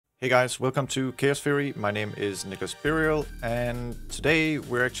Hey guys, welcome to Chaos Theory. My name is Nicholas Burial, and today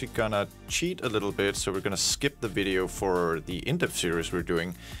we're actually gonna cheat a little bit, so we're gonna skip the video for the in-depth series we're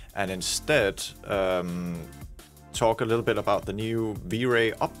doing, and instead talk a little bit about the new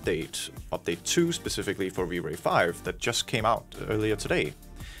VRay update 2 specifically for VRay 5 that just came out earlier today.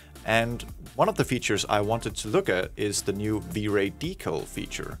 And one of the features I wanted to look at is the new VRay Decal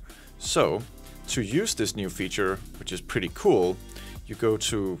feature. So, to use this new feature, which is pretty cool, you go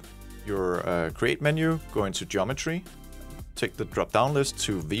to your create menu, go into geometry, take the drop down list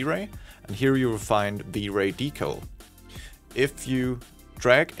to VRay, and here you will find VRay Decal. If you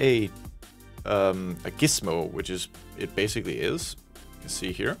drag a gizmo, which is it basically is, you can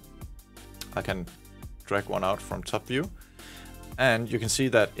see here, I can drag one out from top view, and you can see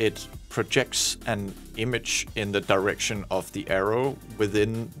that it projects an image in the direction of the arrow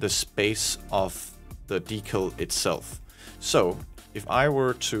within the space of the decal itself. So if I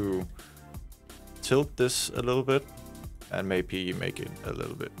were to tilt this a little bit and maybe make it a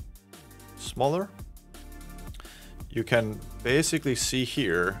little bit smaller, you can basically see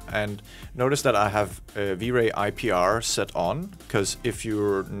here, and notice that I have VRay IPR set on, because if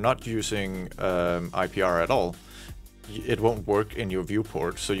you're not using IPR at all, it won't work in your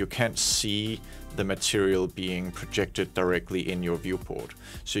viewport, so you can't see the material being projected directly in your viewport.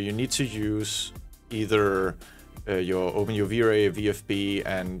 So you need to use either open your VRay VFB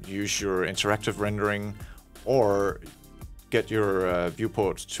and use your interactive rendering, or get your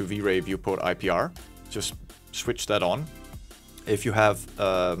viewport to VRay viewport IPR. Just switch that on. If you have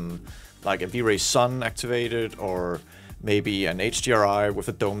like a VRay Sun activated, or maybe an HDRI with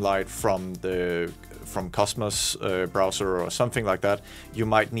a dome light from Cosmos browser or something like that, you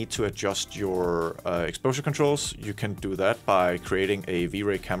might need to adjust your exposure controls. You can do that by creating a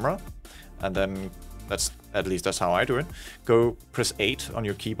VRay camera, and then at least that's how I do it. Go press 8 on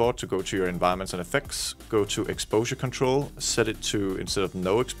your keyboard to go to your environments and effects, go to exposure control, set it to, instead of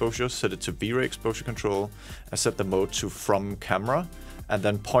no exposure, set it to VRay exposure control, and set the mode to from camera, and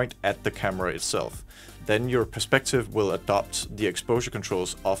then point at the camera itself. Then your perspective will adopt the exposure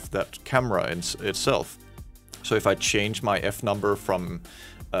controls of that camera itself. So if I change my F number from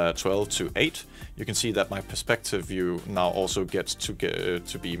 12 to 8, you can see that my perspective view now also gets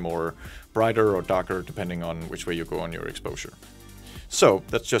to be more brighter or darker depending on which way you go on your exposure. So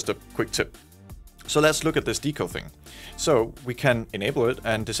that's just a quick tip. So let's look at this decal thing. So we can enable it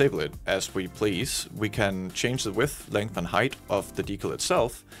and disable it as we please. We can change the width, length, and height of the decal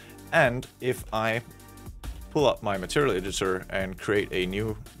itself. And if I pull up my material editor and create a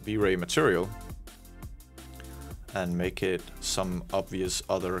new VRay material and make it some obvious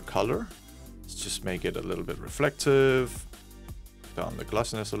other color, let's just make it a little bit reflective, down the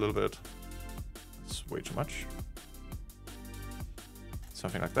glossiness a little bit. It's way too much.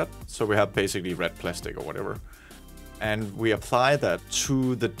 Something like that. So we have basically red plastic or whatever. And we apply that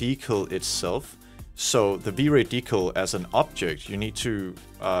to the decal itself. So the VRay decal as an object, you need to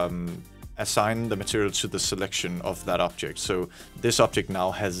assign the material to the selection of that object. So this object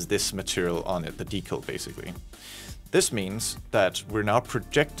now has this material on it, the decal basically. This means that we're now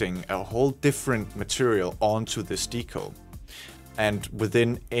projecting a whole different material onto this decal, and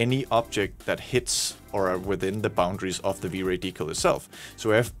within any object that hits or within the boundaries of the VRay decal itself.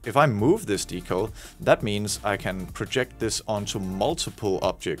 So if I move this decal, that means I can project this onto multiple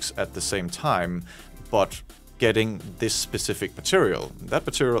objects at the same time, but getting this specific material. That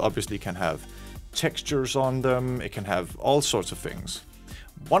material obviously can have textures on them, it can have all sorts of things.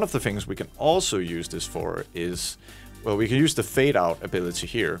 One of the things we can also use this for is, well, we can use the fade out ability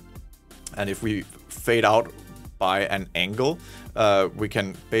here. And if we fade out by an angle, we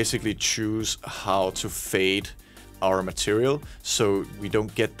can basically choose how to fade our material so we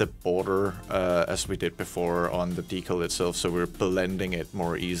don't get the border as we did before on the decal itself, so we're blending it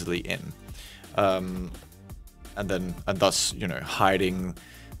more easily in. And thus, you know, hiding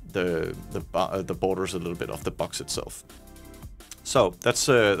the borders a little bit of the box itself. So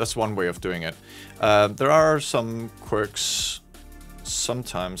that's one way of doing it. There are some quirks.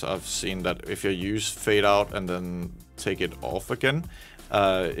 Sometimes I've seen that if you use fade out and then take it off again,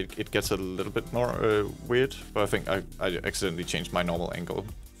 it gets a little bit more weird. But I think I accidentally changed my normal angle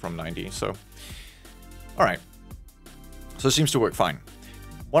from 90. So, all right. So it seems to work fine.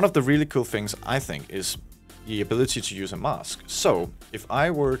 One of the really cool things I think is the ability to use a mask. So if I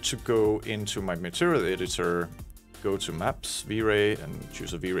were to go into my material editor, go to maps, VRay, and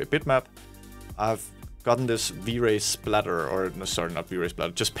choose a VRay bitmap, I've gotten this VRay splatter, or no, sorry, not VRay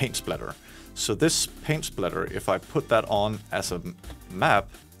splatter, just paint splatter. So this paint splatter, if I put that on as a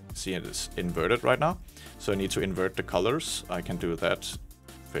map, see it is inverted right now. So I need to invert the colors. I can do that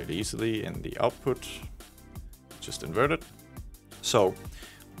fairly easily in the output. Just invert it. So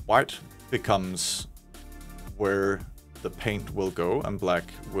white becomes where the paint will go, and black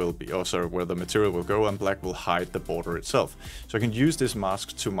will be, oh sorry, where the material will go, and black will hide the border itself. So I can use this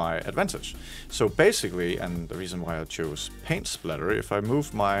mask to my advantage. So basically, and the reason why I chose paint splatter, if I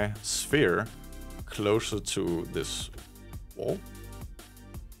move my sphere closer to this wall,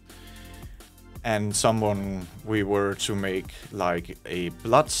 and we were to make like a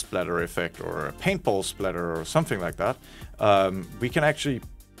blood splatter effect or a paintball splatter or something like that, we can actually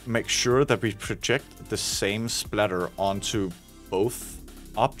make sure that we project the same splatter onto both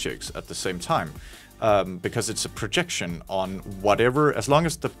objects at the same time, because it's a projection on whatever. As long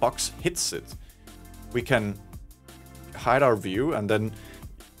as the box hits it, we can hide our view, and then,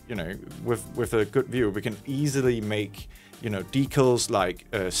 you know, with a good view, we can easily make, you know, decals like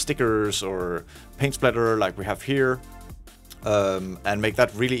stickers or paint splatter like we have here, and make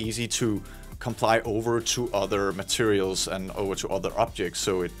that really easy to comply over to other materials and over to other objects,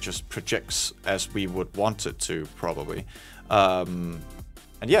 so it just projects as we would want it to, probably. And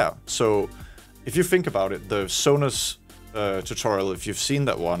yeah, so if you think about it, the Sonus tutorial, if you've seen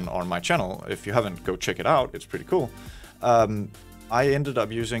that one on my channel, if you haven't, go check it out, it's pretty cool. I ended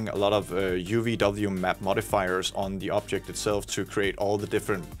up using a lot of UVW map modifiers on the object itself to create all the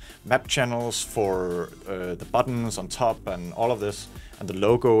different map channels for the buttons on top and all of this, and the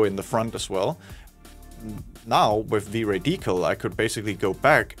logo in the front as well. Now with VRay Decal, I could basically go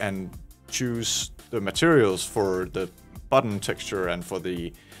back and choose the materials for the button texture and for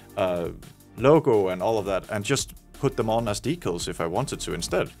the logo and all of that, and just put them on as decals if I wanted to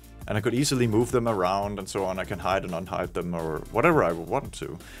instead. And I could easily move them around and so on. I can hide and unhide them or whatever I would want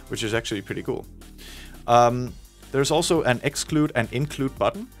to, which is actually pretty cool. There's also an exclude and include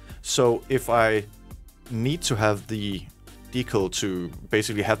button. So if I need to have the decal to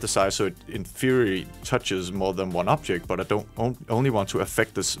basically have the size so it in theory touches more than one object, but I don't only want to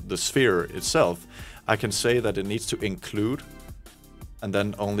affect the sphere itself, I can say that it needs to include and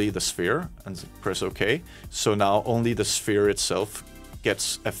then only the sphere, and press OK. So now only the sphere itself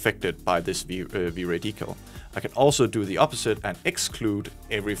gets affected by this VRay Decal. I can also do the opposite and exclude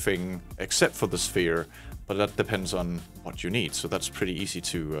everything except for the sphere, but that depends on what you need. So that's pretty easy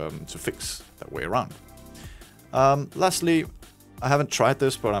to fix that way around. Lastly, I haven't tried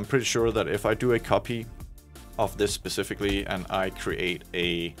this, but I'm pretty sure that if I do a copy of this specifically and I create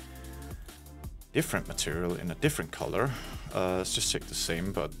a different material in a different color, let's just take the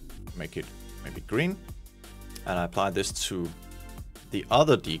same but make it maybe green, and I apply this to the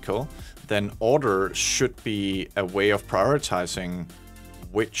other decal, then order should be a way of prioritizing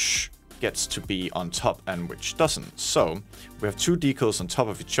which gets to be on top and which doesn't. So we have two decals on top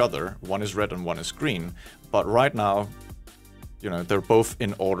of each other, one is red and one is green, but right now, you know, they're both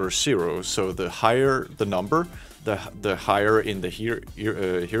in order 0, so the higher the number, the higher in the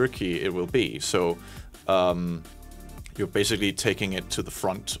hierarchy it will be. So you're basically taking it to the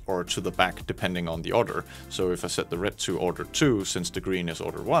front or to the back depending on the order. So if I set the red to order 2, since the green is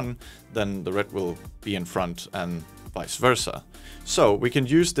order 1, then the red will be in front and vice versa. So we can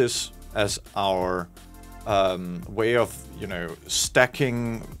use this as our way of, you know,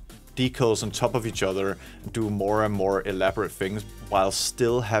 stacking decals on top of each other, do more and more elaborate things while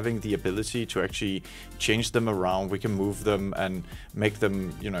still having the ability to actually change them around. We can move them and make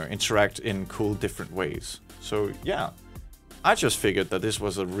them, you know, interact in cool different ways. So yeah, I just figured that this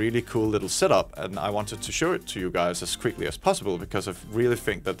was a really cool little setup, and I wanted to show it to you guys as quickly as possible because I really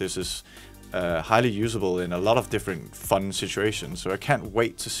think that this is highly usable in a lot of different fun situations. So I can't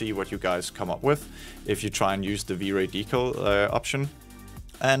wait to see what you guys come up with if you try and use the VRay Decal option.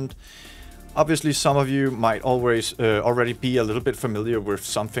 And obviously some of you might already be a little bit familiar with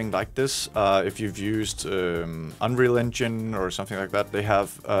something like this. If you've used Unreal Engine or something like that, they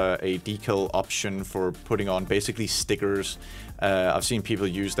have a decal option for putting on basically stickers. I've seen people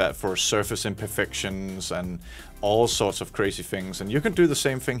use that for surface imperfections and all sorts of crazy things. And you can do the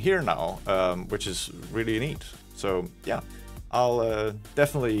same thing here now, which is really neat. So yeah, I'll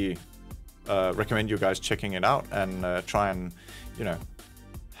definitely recommend you guys checking it out and try and, you know,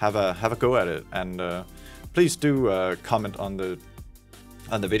 have a go at it. And please do comment on the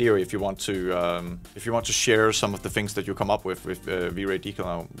video if you want to share some of the things that you come up with VRay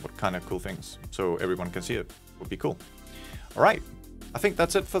Decal, what kind of cool things, so everyone can see it. Would be cool. All right, I think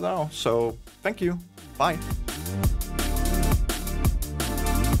that's it for now. So thank you. Bye.